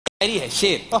शायरी है,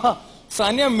 शेर।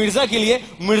 सानिया मिर्जा के लिए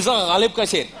मिर्जा गालिब का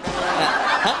शेर।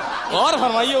 और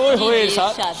फरमाइए, ओए होए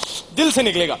इरशाद, दिल से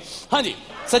निकलेगा। हाँ जी,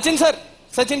 सचिन सर,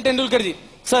 सचिन तेंदुलकर जी,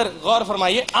 सर गौर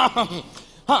फरमाइए।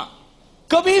 हाँ,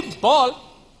 कभी बॉल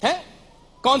है,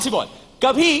 कौन सी बॉल,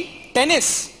 कभी टेनिस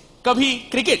कभी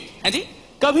क्रिकेट है जी,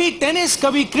 कभी टेनिस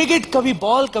कभी क्रिकेट, कभी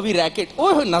बॉल कभी रैकेट।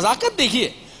 ओह नजाकत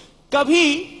देखिए, कभी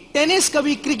टेनिस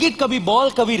कभी क्रिकेट, कभी बॉल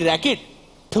कभी रैकेट।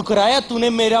 ठुकराया तूने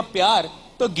मेरा प्यार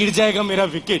तो गिर जाएगा मेरा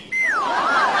विकेट।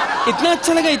 इतना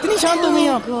अच्छा लगा, इतनी शांत हो गई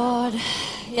आप। गॉड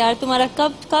यार, तुम्हारा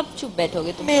कब कब चुप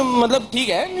बैठोगे तुम? नहीं मतलब ठीक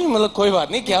है, नहीं मतलब कोई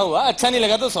बात नहीं, क्या हुआ, अच्छा नहीं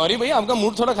लगा तो सॉरी भैया, आपका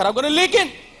मूड थोड़ा खराब करे,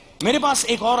 लेकिन मेरे पास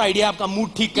एक और आइडिया आपका मूड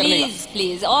ठीक करने का। प्लीज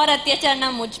प्लीज, और अत्याचार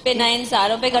ना मुझ पे ना इन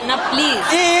सारों पे करना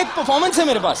प्लीज। एक परफॉर्मेंस है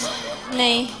मेरे पास।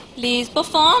 नहीं प्लीज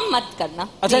परफॉर्म मत करना।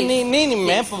 अच्छा नहीं नहीं नहीं,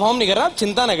 मैं परफॉर्म नहीं कर रहा, आप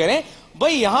चिंता ना करें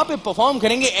भाई। यहाँ पे परफॉर्म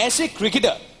करेंगे ऐसे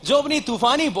क्रिकेटर जो अपनी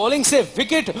तूफानी बॉलिंग से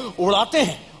विकेट उड़ाते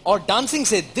हैं और डांसिंग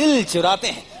से दिल चुराते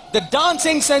हैं। द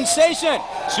डांसिंग सेंसेशन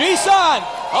श्रीशान,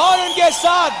 और उनके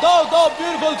साथ दो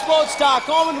beautiful sports star,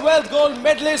 Commonwealth gold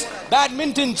medallist,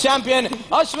 badminton champion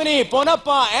Ashwini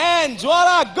Ponnappa and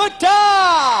Jwala Gutta.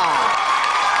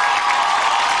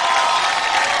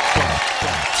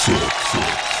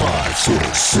 5,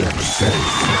 6, 7, 8.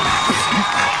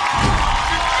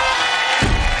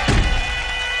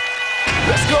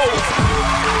 Let's go.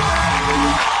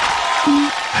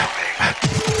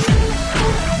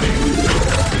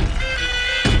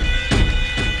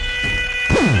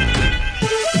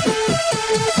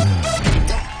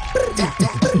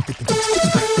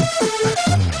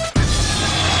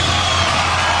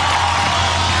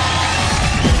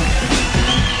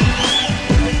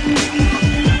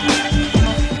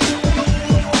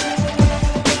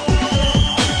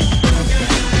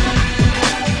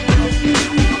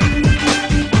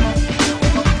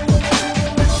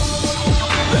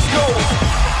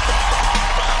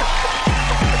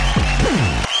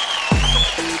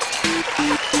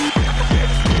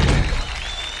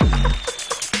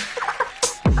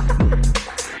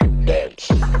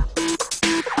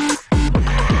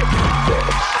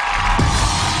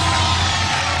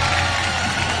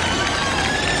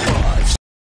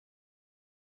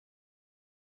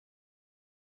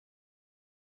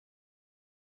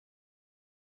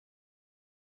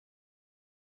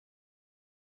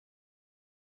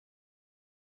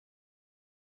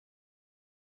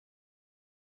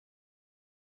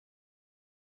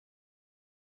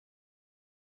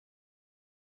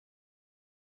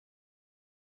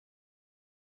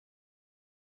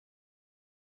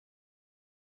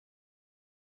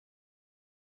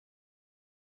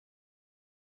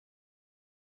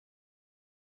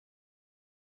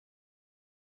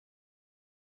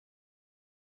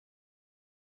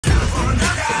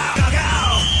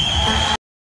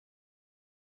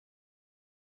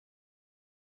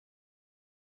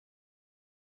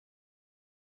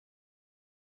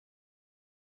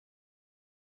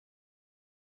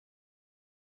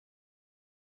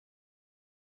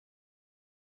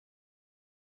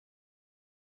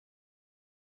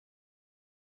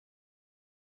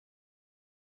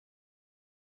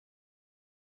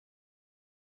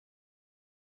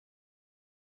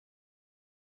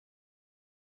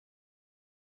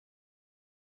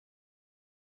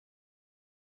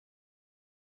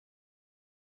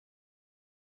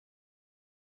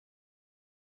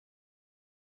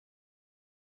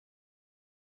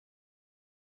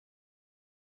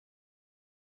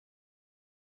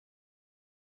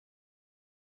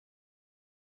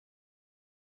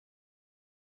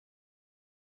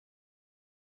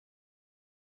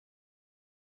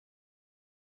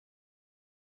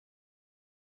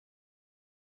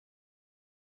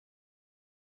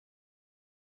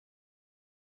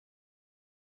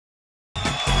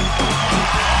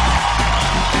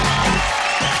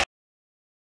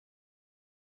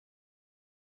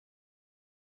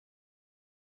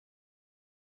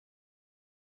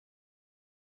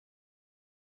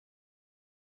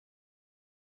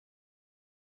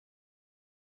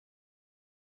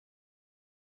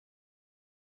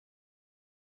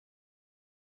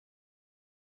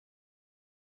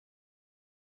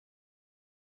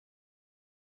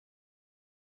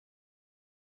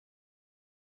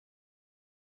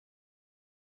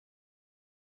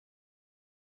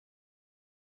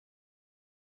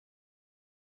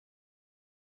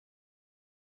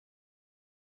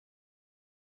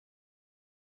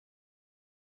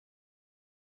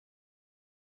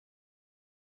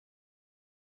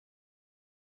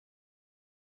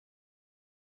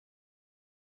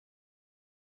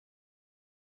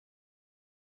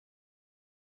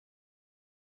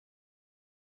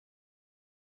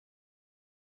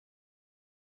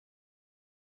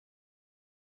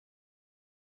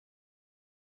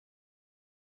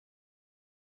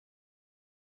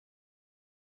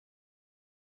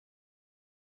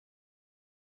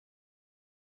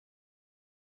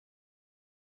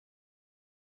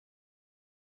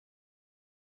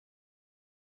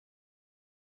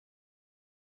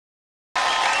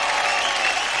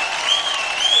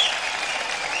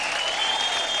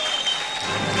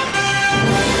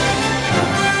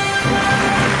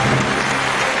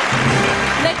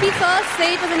 Let me first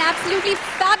say it was an absolutely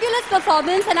fabulous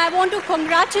performance, and I want to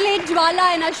congratulate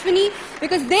Jwala and Ashwini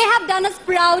because they have done us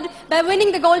proud by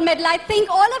winning the gold medal. I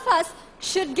think all of us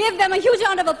should give them a huge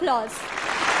round of applause.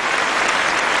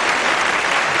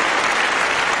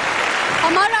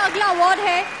 हमारा अगला award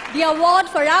है the award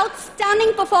for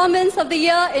outstanding performance of the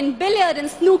year in billiard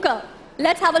and snooker.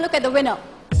 Let's have a look at the winner.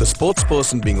 The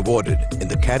sportsperson being awarded in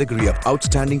the category of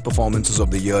outstanding performances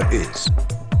of the year is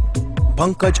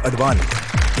Pankaj Advani,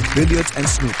 billiards and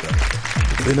snooker,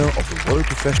 the winner of the world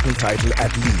professional title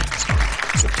at Leeds,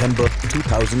 September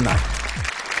 2009.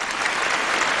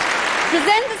 To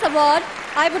present this award,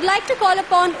 I would like to call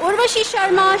upon Urvashi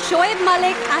Sharma, Shoaib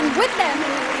Malik, and with them,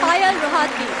 Payal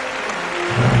Rohatgi.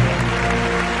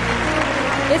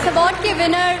 इस award के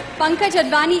winner Pankaj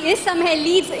Advani इस समय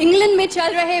Leeds England में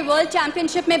चल रहे world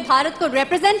championship में भारत को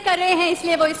represent कर रहे हैं,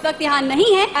 इसलिए वो इस वक्त यहाँ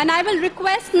नहीं है. And I will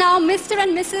request now mister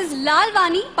and Mrs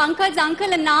Lalwani, Pankaj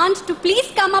uncle and aunt, to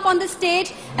please come up on the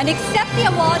stage and accept the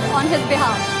award on his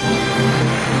behalf.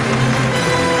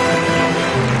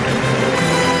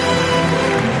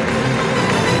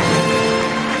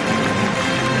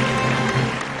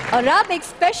 और अब एक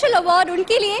स्पेशल अवार्ड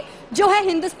उनके लिए जो है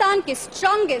हिंदुस्तान के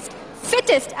स्ट्रॉन्गेस्ट,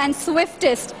 fittest and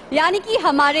swiftest, यानी कि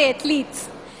हमारे athletes.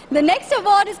 The next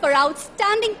award is for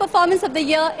outstanding performance of the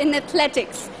year in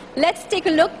athletics. Let's take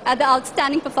a look at the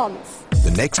outstanding performance.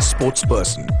 The next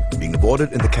sportsperson being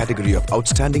awarded in the category of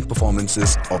outstanding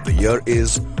performances of the year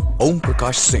is Om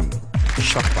Prakash Singh,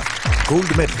 Shahput,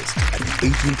 gold medalist at the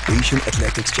 18th Asian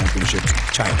Athletics Championships,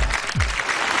 China.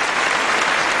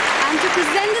 And to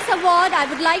present this award, I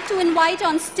would like to invite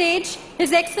on stage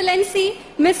His Excellency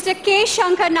Mr. K.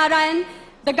 Shankar Narayan,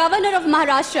 the Governor of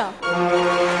Maharashtra.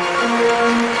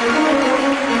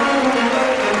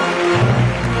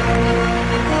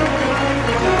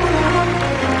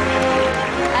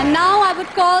 And now I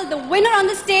would call the winner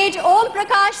on the stage, Om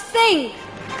Prakash Singh.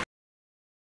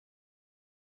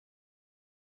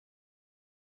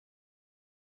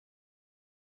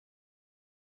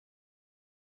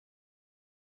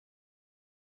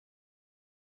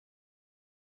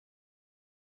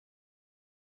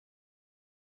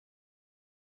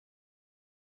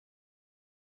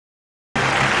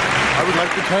 I would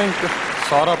like to thank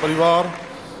Sahara Parivar,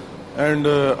 and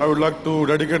I would like to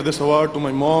dedicate this award to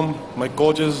my mom, my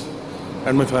coaches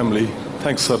and my family.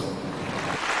 Thanks, sir.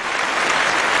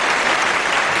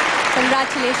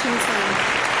 Congratulations, sir.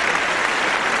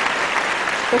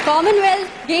 तो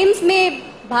Commonwealth games में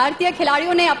भारतीय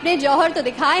खिलाड़ियों ने अपने जौहर तो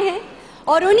दिखाए हैं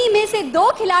और उन्हीं में से 2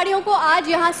 खिलाड़ियों को आज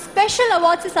यहाँ स्पेशल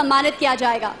अवार्ड से सम्मानित किया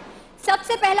जाएगा.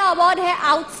 सबसे पहला अवार्ड है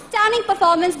outstanding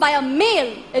performance by a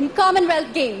mail in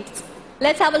Commonwealth games.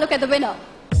 Let's have a look at the winner.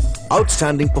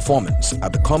 Outstanding performance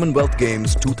at the Commonwealth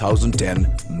Games 2010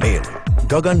 male,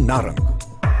 Gagan Narang.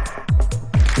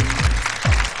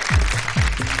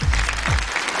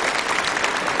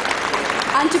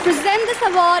 And to present this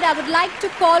award, I would like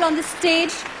to call on the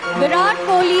stage Virat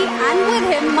Kohli and with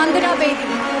him Mandira Bedi.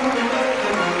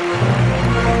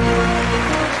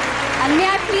 And may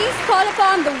I please call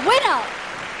upon the winner,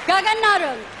 Gagan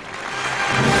Narang.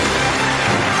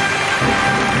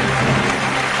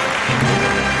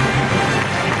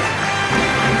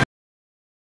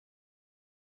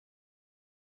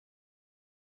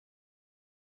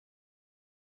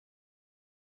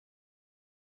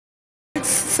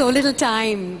 So little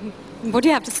time. What do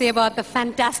you have to say about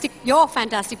your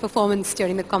fantastic performance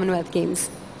during the Commonwealth Games?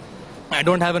 I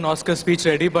don't have an Oscar speech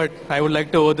ready, but I would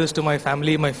like to owe this to my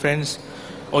family, my friends,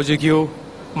 OGQ,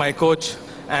 my coach,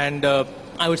 and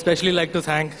I would especially like to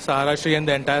thank Sahara Shri and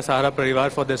the entire Sahara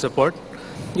Parivar for their support.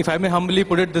 If I may humbly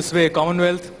put it this way,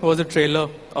 Commonwealth was a trailer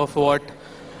of what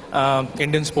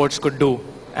Indian sports could do,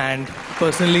 and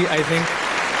personally I think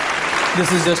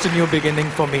this is just a new beginning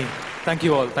for me. Thank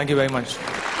you all. Thank you very much.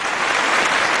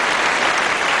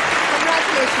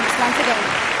 Congratulations once again.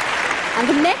 And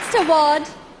the next award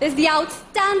is the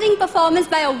outstanding performance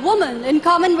by a woman in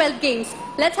Commonwealth Games.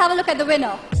 Let's have a look at the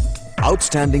winner.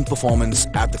 Outstanding performance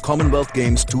at the Commonwealth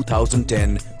Games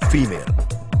 2010 female,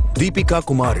 Deepika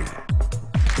Kumari.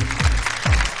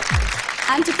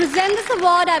 And to present this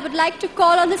award, I would like to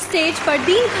call on the stage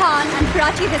Fardeen Khan and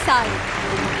Prachi Desai.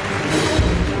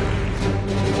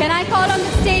 Can I call on the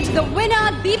stage the winner,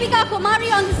 Deepika Kumari,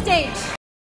 on the stage?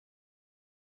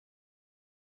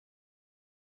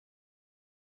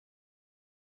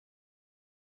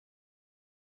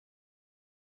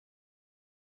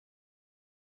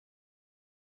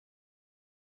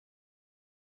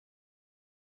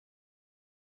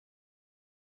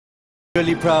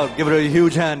 Really proud. Give her a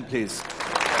huge hand, please.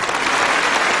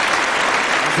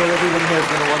 I'm sure everyone here is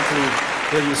going to want to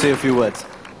hear you say a few words.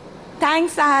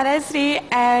 Thanks Sahara Shri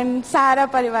and Sahara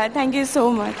Parivar. Thank you so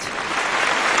much.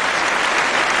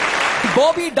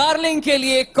 Bobby darling के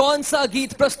लिए कौन सा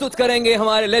गीत प्रस्तुत करेंगे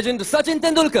हमारे legend Sachin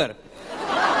Tendulkar?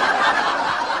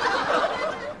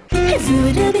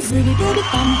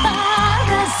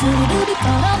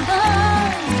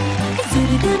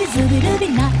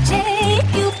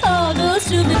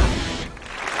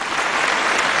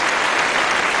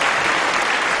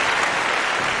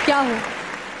 क्या हो,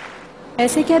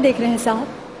 ऐसे क्या देख रहे हैं साहब?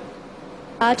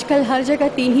 आजकल हर जगह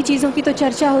तीन ही चीजों की तो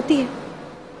चर्चा होती है,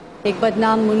 एक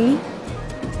बदनाम मुन्नी,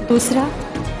 दूसरा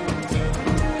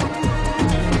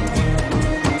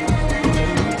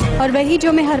और वही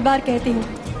जो मैं हर बार कहती हूँ,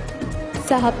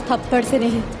 साहब थप्पड़ से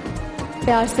नहीं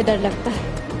प्यार से डर लगता है।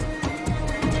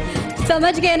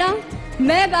 समझ गए ना?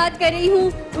 मैं बात कर रही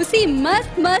हूँ उसी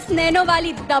मस्त मस्त नैनो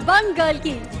वाली दबंग गर्ल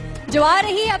की, जो आ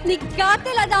रही है अपनी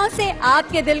कातिल अदाओं से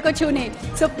आपके दिल को छूने।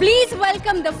 So please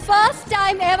welcome the first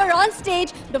time ever on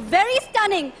stage the very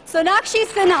stunning Sonakshi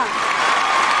Sinha.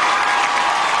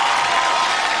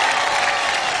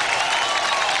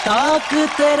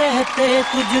 ताकते रहते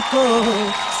तुझको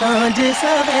सांझ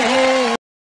सवेरे।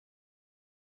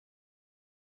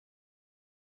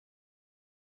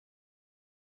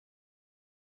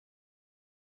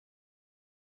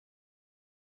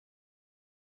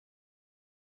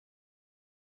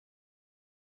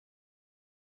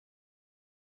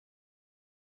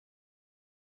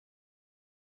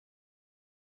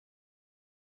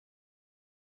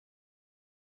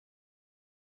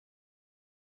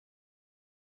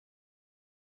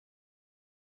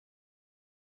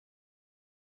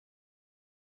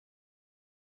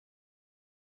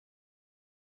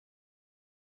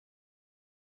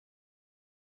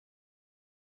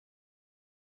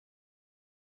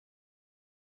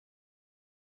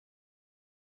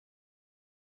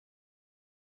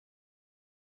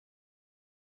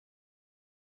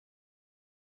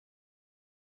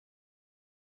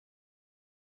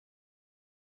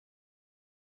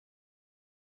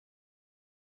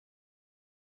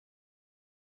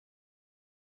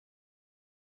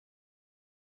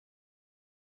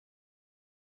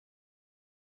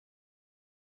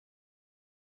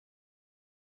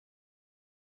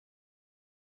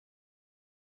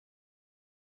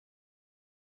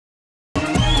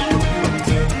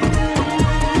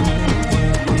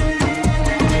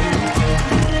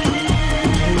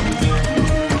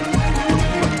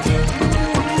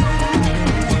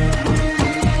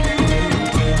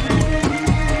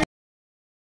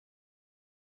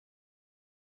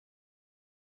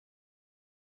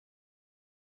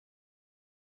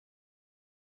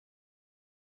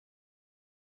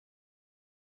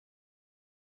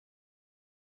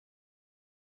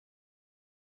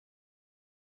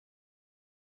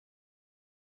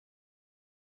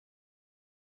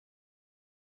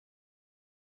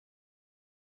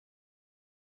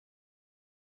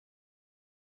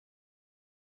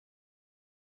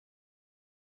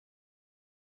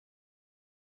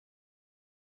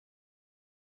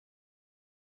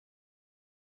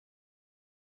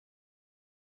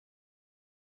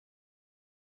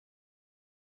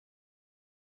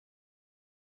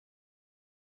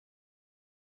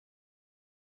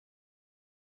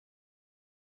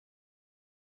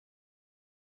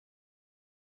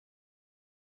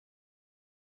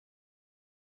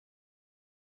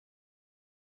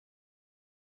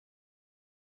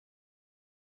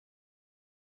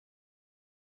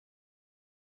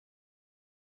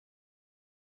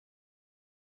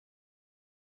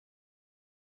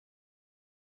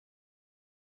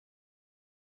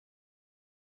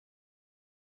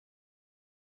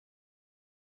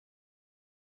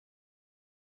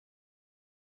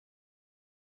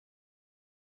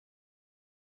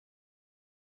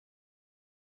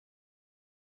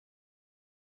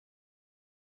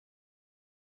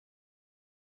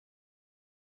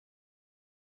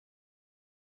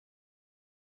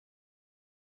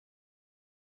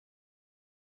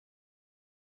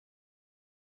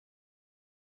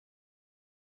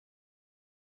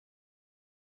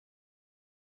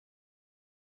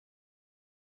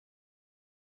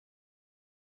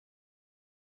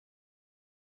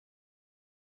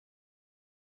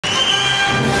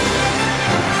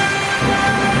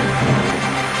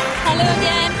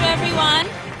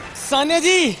 सानिया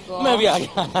जी मैं भी आ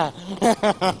गया।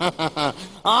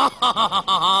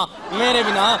 मेरे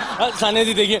बिना सानिया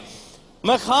जी देखिए,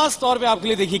 मैं खास तौर पे आपके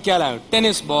लिए देखिए क्या लाया हूं,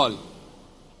 टेनिस बॉल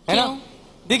है ना।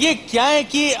 देखिए क्या है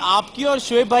कि आपकी और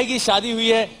शोएब भाई की शादी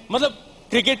हुई है, मतलब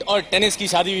क्रिकेट और टेनिस की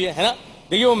शादी हुई है ना।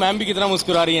 देखिए वो मैम भी कितना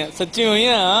मुस्कुरा रही हैं, सच्ची हुई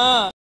है। हाँ